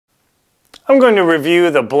I'm going to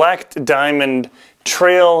review the Black Diamond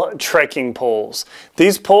trail trekking poles.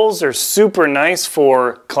 These poles are super nice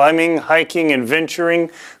for climbing, hiking,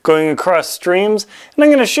 adventuring, going across streams, and I'm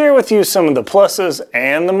going to share with you some of the pluses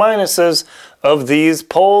and the minuses of these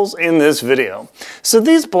poles in this video. So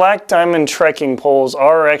these Black Diamond trekking poles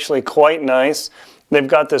are actually quite nice. They've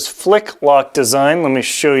got this flick lock design. Let me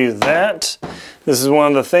show you that. This is one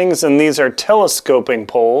of the things, and these are telescoping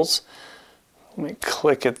poles. Let me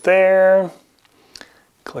click it there.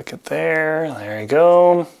 Click it there. There you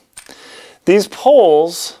go. These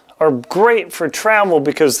poles are great for travel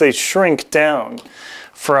because they shrink down.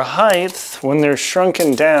 For a height, when they're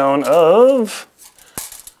shrunken down of,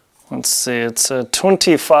 let's see, it's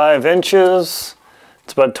 25 inches.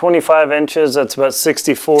 It's about 25 inches. That's about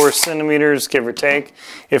 64 centimeters, give or take,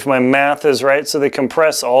 if my math is right. So they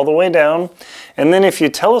compress all the way down. And then if you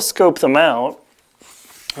telescope them out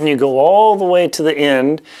and you go all the way to the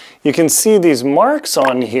end, you can see these marks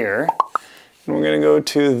on here. And we're going to go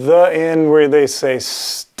to the end where they say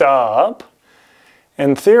stop.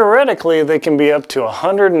 And theoretically, they can be up to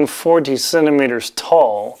 140 centimeters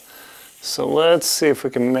tall. So let's see if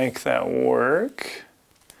we can make that work.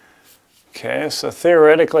 Okay, so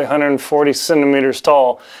theoretically 140 centimeters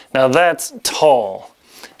tall. Now that's tall.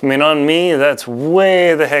 I mean, on me, that's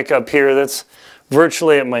way the heck up here. That's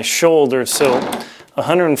virtually at my shoulder. So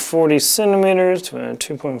 140 centimeters,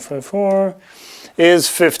 2.54 is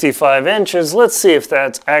 55 inches. Let's see if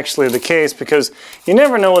that's actually the case, because you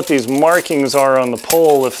never know what these markings are on the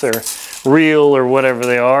pole, if they're real or whatever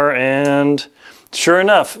they are. And sure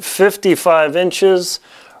enough, 55 inches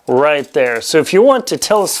right there. So if you want to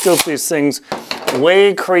telescope these things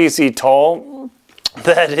way crazy tall,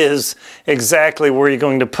 that is exactly where you're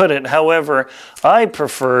going to put it. However, I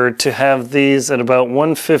prefer to have these at about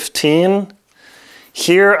 115.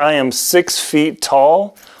 Here I am 6 feet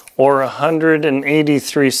tall, or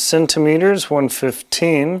 183 centimeters,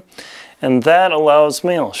 115. And that allows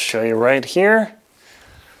me, I'll show you right here,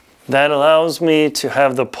 that allows me to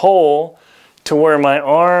have the pole to where my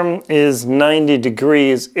arm is 90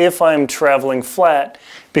 degrees if I'm traveling flat,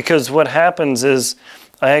 because what happens is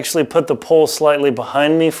I actually put the pole slightly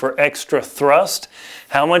behind me for extra thrust.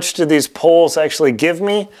 How much do these poles actually give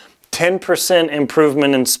me? 10%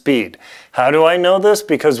 improvement in speed. How do I know this?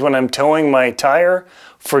 Because when I'm towing my tire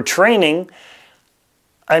for training,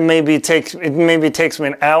 it maybe takes me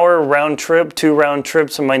an hour round trip, 2 round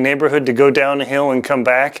trips in my neighborhood to go down a hill and come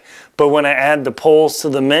back. But when I add the poles to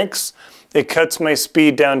the mix, it cuts my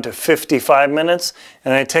speed down to 55 minutes,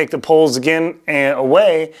 and I take the poles again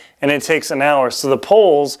away, and it takes an hour. So the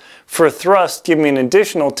poles for thrust give me an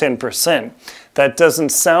additional 10%. That doesn't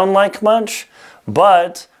sound like much,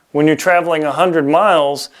 but when you're traveling 100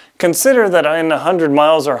 miles, consider that in 100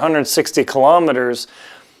 miles or 160 kilometers,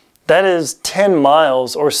 that is 10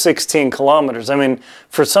 miles or 16 kilometers. I mean,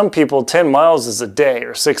 for some people, 10 miles is a day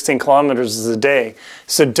or 16 kilometers is a day.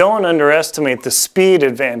 So don't underestimate the speed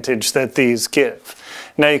advantage that these give.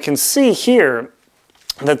 Now you can see here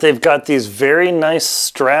that they've got these very nice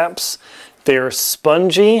straps. They're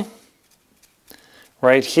spongy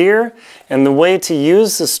right here. And the way to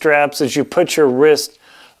use the straps is you put your wrist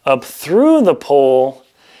up through the pole,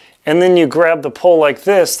 and then you grab the pole like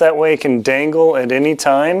this. That way it can dangle at any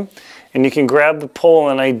time, and you can grab the pole,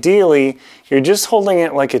 and ideally you're just holding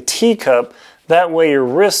it like a teacup. That way your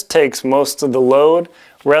wrist takes most of the load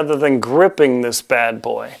rather than gripping this bad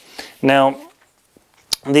boy. Now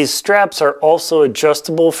these straps are also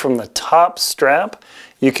adjustable from the top strap.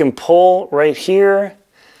 You can pull right here,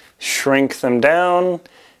 shrink them down,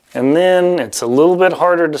 and then it's a little bit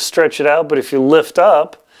harder to stretch it out, but if you lift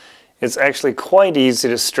up, it's actually quite easy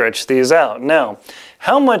to stretch these out. Now,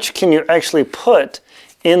 how much can you actually put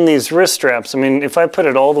in these wrist straps? I mean, if I put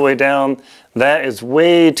it all the way down, that is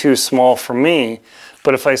way too small for me.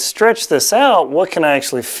 But if I stretch this out, what can I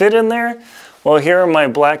actually fit in there? Well, here are my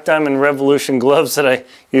Black Diamond Revolution gloves that I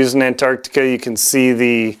use in Antarctica. You can see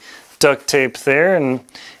the duct tape there. And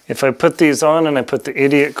if I put these on and I put the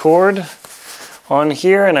idiot cord on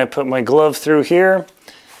here and I put my glove through here,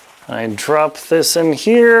 I drop this in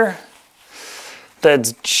here.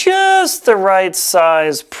 That's just the right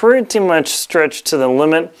size, pretty much stretched to the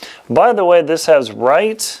limit. By the way, this has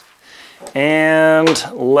right and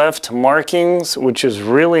left markings, which is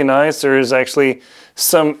really nice. There is actually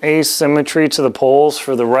some asymmetry to the poles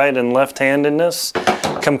for the right and left-handedness.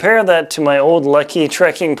 Compare that to my old Lucky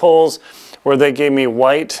trekking poles, where they gave me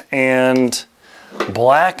white and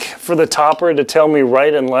black for the topper to tell me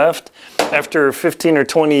right and left. After 15 or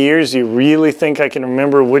 20 years, you really think I can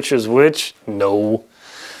remember which is which? No.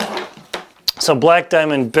 So black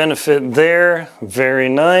diamond benefit there, very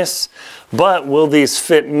nice. But will these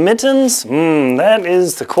fit mittens? That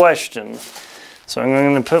is the question. So I'm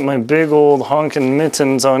going to put my big old honking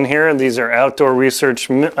mittens on here. These are Outdoor Research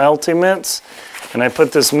Ultimates. And I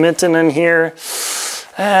put this mitten in here.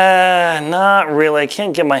 Not really, I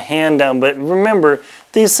can't get my hand down, but remember,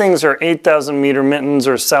 these things are 8,000 meter mittens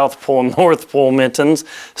or South Pole, North Pole mittens.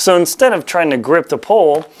 So instead of trying to grip the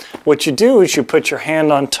pole, what you do is you put your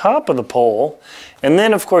hand on top of the pole, and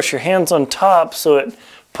then of course your hand's on top, so it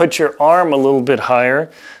puts your arm a little bit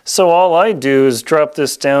higher. So all I do is drop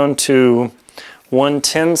this down to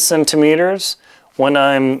 110 centimeters when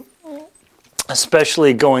I'm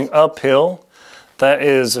especially going uphill. That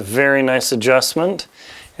is a very nice adjustment.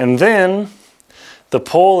 And then the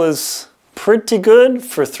pole is pretty good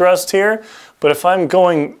for thrust here, but if I'm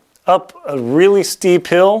going up a really steep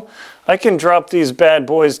hill, I can drop these bad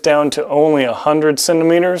boys down to only 100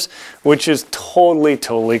 centimeters, which is totally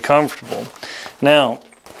comfortable. Now,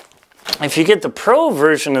 if you get the pro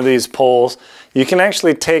version of these poles, you can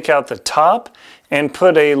actually take out the top and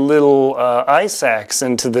put a little ice axe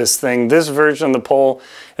into this thing. This version of the pole,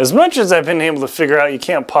 as much as I've been able to figure out, you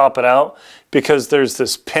can't pop it out because there's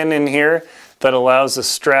this pin in here that allows the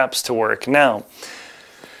straps to work. Now,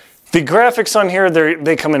 the graphics on here,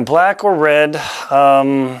 they come in black or red.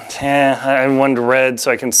 I wanted red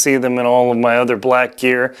so I can see them in all of my other black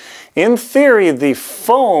gear. In theory, the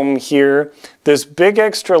foam here, this big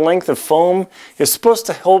extra length of foam, is supposed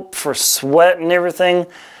to help for sweat and everything.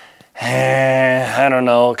 I don't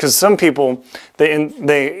know, because some people,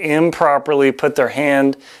 they improperly put their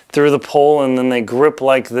hand through the pole and then they grip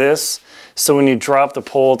like this. So when you drop the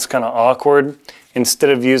pole, it's kind of awkward instead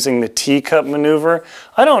of using the teacup maneuver.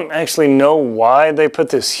 I don't actually know why they put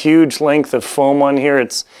this huge length of foam on here.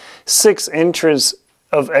 It's 6 inches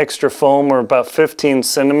of extra foam, or about 15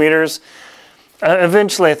 centimeters.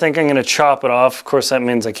 Eventually, I think I'm going to chop it off. Of course, that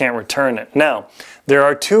means I can't return it. Now, there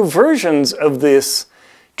are 2 versions of this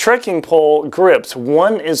trekking pole grips.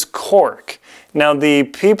 One is cork. Now the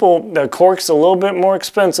cork's a little bit more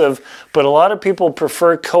expensive, but a lot of people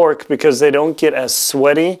prefer cork because they don't get as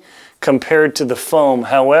sweaty compared to the foam.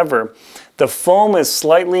 However, the foam is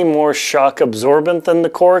slightly more shock absorbent than the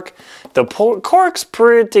cork. The cork's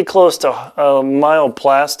pretty close to mild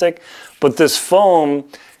plastic, but this foam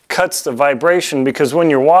cuts the vibration because when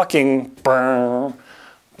you're walking, brr,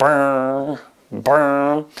 brr,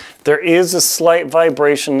 brr, there is a slight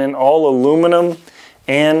vibration in all aluminum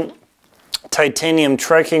and titanium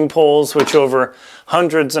trekking poles, which over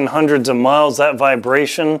hundreds and hundreds of miles, that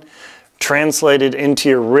vibration translated into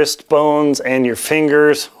your wrist bones and your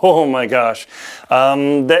fingers. Oh my gosh.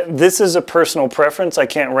 This is a personal preference. I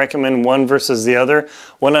can't recommend one versus the other.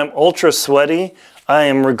 When I'm ultra sweaty, I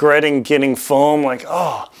am regretting getting foam, like,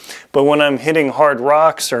 oh. But when I'm hitting hard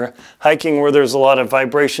rocks or hiking where there's a lot of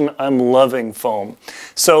vibration, I'm loving foam.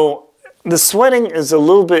 So the sweating is a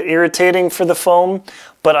little bit irritating for the foam,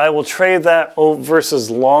 but I will trade that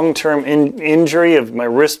versus long-term injury of my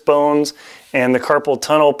wrist bones and the carpal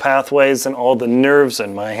tunnel pathways and all the nerves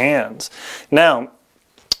in my hands. Now,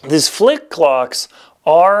 these flick clocks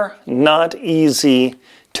are not easy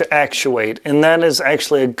to actuate, and that is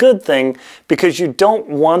actually a good thing because you don't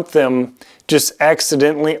want them just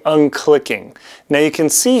accidentally unclicking. Now you can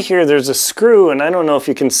see here there's a screw, and I don't know if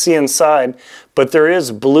you can see inside, but there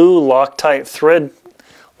is blue Loctite thread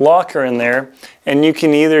locker in there, and you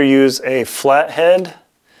can either use a flathead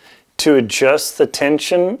to adjust the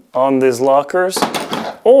tension on these lockers,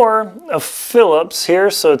 or a Phillips here,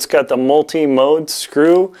 so it's got the multi-mode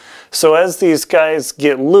screw. So as these guys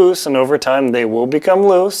get loose, and over time they will become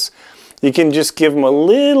loose, you can just give them a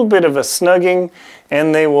little bit of a snugging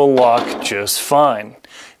and they will lock just fine.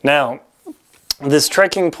 Now, this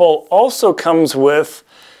trekking pole also comes with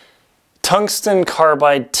tungsten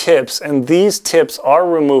carbide tips, and these tips are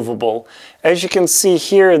removable. As you can see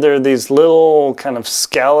here, there are these little kind of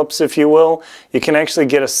scallops, if you will. You can actually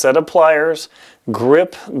get a set of pliers,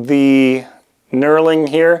 grip the knurling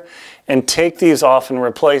here, and take these off and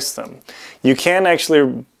replace them. You can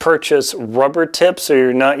actually purchase rubber tips so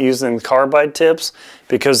you're not using carbide tips,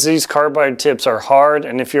 because these carbide tips are hard,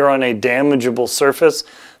 and if you're on a damageable surface,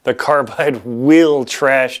 the carbide will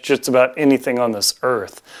trash just about anything on this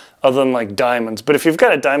earth, other than like diamonds. But if you've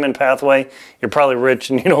got a diamond pathway, you're probably rich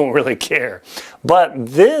and you don't really care. But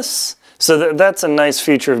this, so that's a nice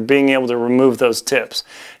feature of being able to remove those tips.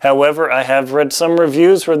 However, I have read some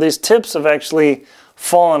reviews where these tips have actually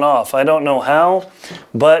fallen off. I don't know how,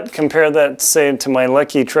 but compare that, say, to my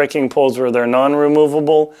Lucky trekking poles where they're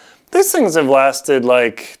non-removable. These things have lasted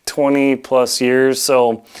like 20 plus years,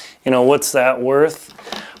 so, you know, what's that worth?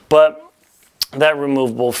 But that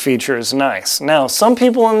removable feature is nice. Now, some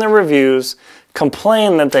people in the reviews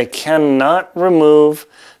complain that they cannot remove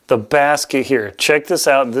the basket here. Check this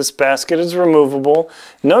out. This basket is removable.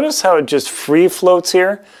 Notice how it just free floats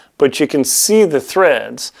here, but you can see the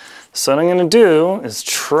threads. So what I'm going to do is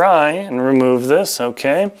try and remove this,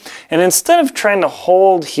 okay? And instead of trying to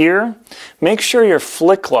hold here, make sure your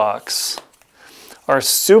flick locks are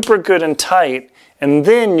super good and tight, and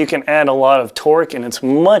then you can add a lot of torque and it's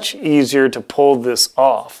much easier to pull this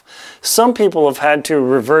off. Some people have had to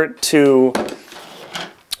revert to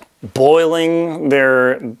boiling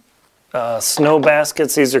their snow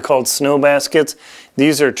baskets. These are called snow baskets.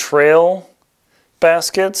 These are trail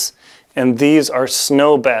baskets, and these are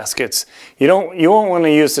snow baskets. You won't want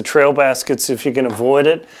to use the trail baskets if you can avoid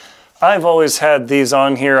it. I've always had these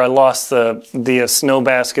on here. I lost the snow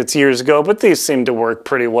baskets years ago, but these seem to work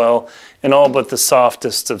pretty well in all but the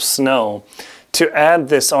softest of snow. To add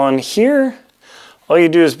this on here, all you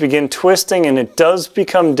do is begin twisting, and it does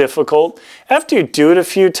become difficult. After you do it a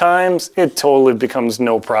few times, it totally becomes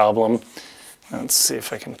no problem. Let's see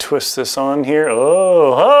if I can twist this on here.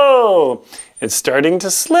 Oh, it's starting to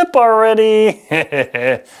slip already.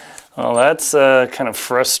 Well, that's kind of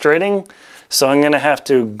frustrating. So I'm going to have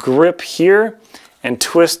to grip here and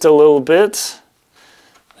twist a little bit.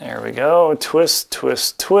 There we go. Twist,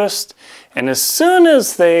 twist, twist. And as soon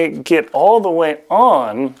as they get all the way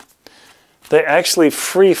on, they actually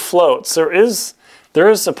free float. So there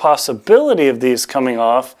is a possibility of these coming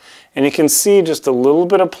off. And you can see just a little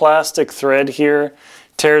bit of plastic thread here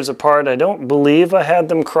tears apart. I don't believe I had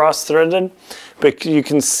them cross-threaded, but you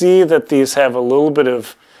can see that these have a little bit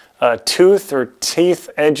of tooth or teeth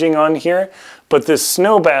edging on here. But this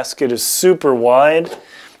snow basket is super wide.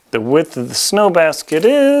 The width of the snow basket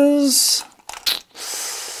is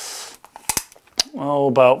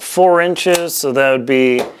about 4 inches, so that would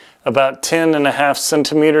be about 10.5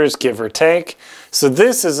 centimeters, give or take. So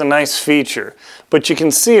this is a nice feature, but you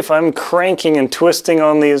can see if I'm cranking and twisting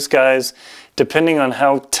on these guys, depending on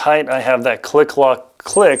how tight I have that click lock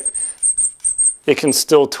click, it can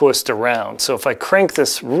still twist around. So if I crank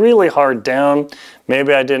this really hard down,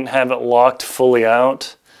 maybe I didn't have it locked fully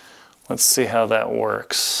out. Let's see how that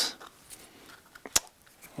works.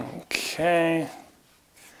 Okay.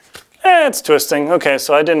 It's twisting. Okay,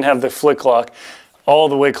 so I didn't have the flick lock all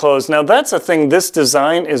the way closed. Now that's a thing, this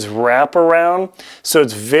design is wraparound, so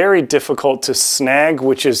it's very difficult to snag,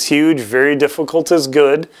 which is huge. Very difficult is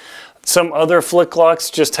good. Some other flick locks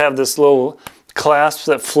just have this little clasp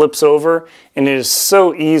that flips over, and it is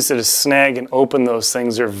so easy to snag and open those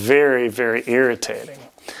things. They're very, very irritating.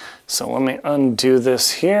 So let me undo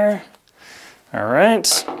this here. All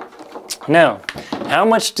right. Now, how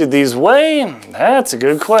much do these weigh? That's a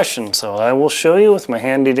good question. So I will show you with my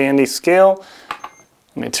handy dandy scale.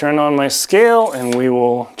 Let me turn on my scale and we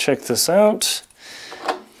will check this out.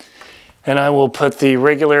 And I will put the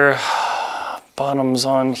regular bottoms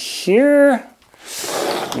on here.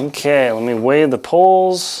 Okay, let me weigh the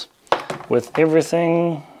poles with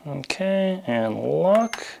everything. Okay, and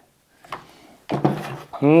lock.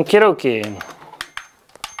 Okie-dokie.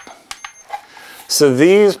 So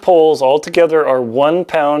these poles altogether are 1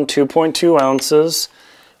 pound, 2.2 ounces,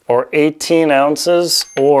 or 18 ounces,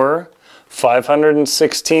 or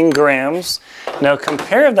 516 grams. Now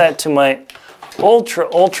compare that to my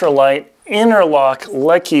ultra light interlock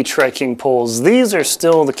Lecky trekking poles. These are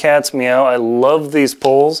still the cat's meow. I love these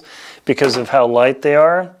poles because of how light they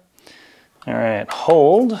are. All right,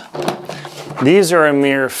 hold. These are a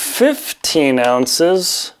mere 15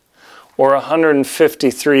 ounces or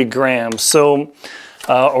 153 grams. So,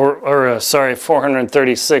 sorry,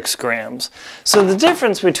 436 grams. So the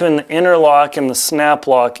difference between the interlock and the snap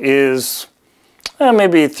lock is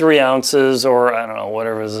maybe 3 ounces, or I don't know,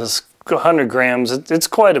 whatever is this, 100 grams. It's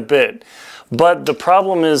quite a bit. But the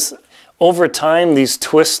problem is, over time, these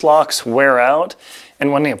twist locks wear out,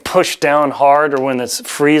 and when they push down hard or when it's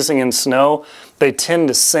freezing in snow, they tend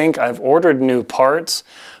to sink. I've ordered new parts,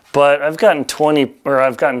 but I've gotten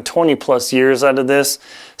 20 plus years out of this,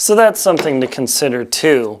 so that's something to consider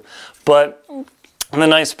too. But the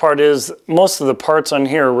nice part is most of the parts on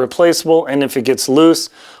here are replaceable, and if it gets loose,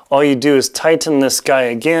 all you do is tighten this guy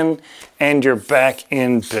again and you're back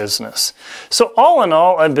in business. So all in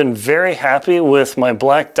all, I've been very happy with my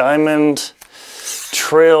Black Diamond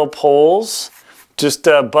trail poles. Just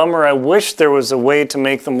a bummer, I wish there was a way to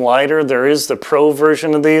make them lighter. There is the Pro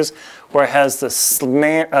version of these where it has the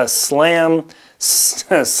slam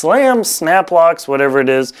slam, snap locks, whatever it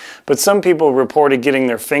is. But some people reported getting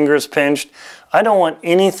their fingers pinched. I don't want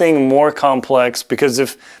anything more complex, because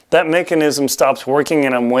if that mechanism stops working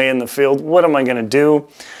and I'm way in the field, what am I going to do?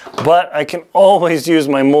 But I can always use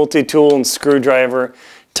my multi-tool and screwdriver,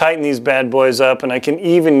 tighten these bad boys up, and I can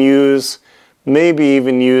even use, maybe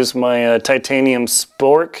even use my titanium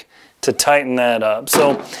spork to tighten that up.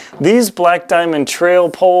 So these Black Diamond trail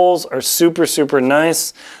poles are super, super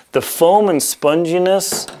nice. The foam and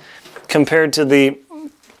sponginess compared to the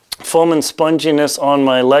foam and sponginess on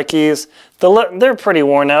my Leckies, they're pretty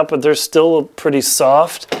worn out, but they're still pretty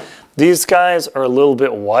soft. These guys are a little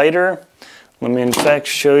bit wider. Let me in fact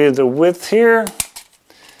show you the width here.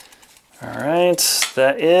 All right,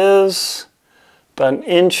 that is about 1.25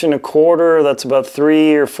 inches. That's about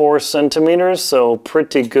 3 or 4 centimeters, so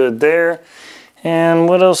pretty good there. And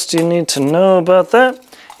what else do you need to know about that?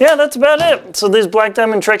 Yeah, that's about it. So these Black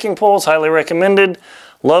Diamond trekking poles, highly recommended.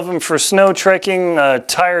 Love them for snow trekking,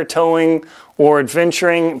 tire towing, or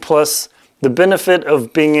adventuring, plus the benefit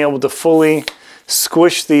of being able to fully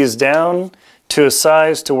squish these down to a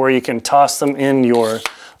size to where you can toss them in your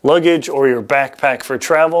luggage or your backpack for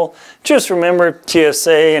travel. Just remember,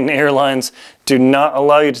 TSA and airlines do not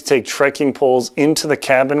allow you to take trekking poles into the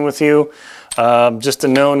cabin with you. Just a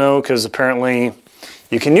no-no, because apparently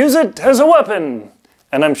you can use it as a weapon.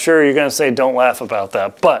 And I'm sure you're going to say don't laugh about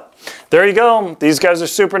that. But there you go. These guys are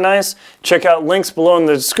super nice. Check out links below in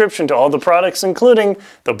the description to all the products, including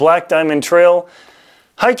the Black Diamond Trail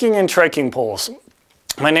hiking and trekking poles.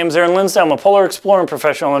 My name is Linsdau. I'm a polar explorer and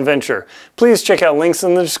professional adventurer. Please check out links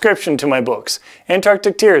in the description to my books: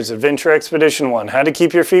 Antarctic Tears, Adventure Expedition 1, How to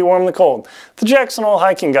Keep Your Feet Warm in the Cold, The Jackson Hole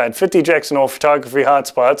Hiking Guide, 50 Jackson Hole Photography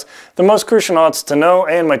Hotspots, The Most Crucial Knots to Know,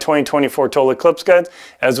 and my 2024 Total Eclipse Guides,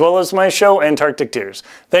 as well as my show, Antarctic Tears.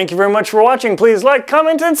 Thank you very much for watching. Please like,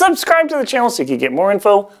 comment, and subscribe to the channel so you can get more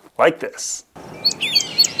info like this.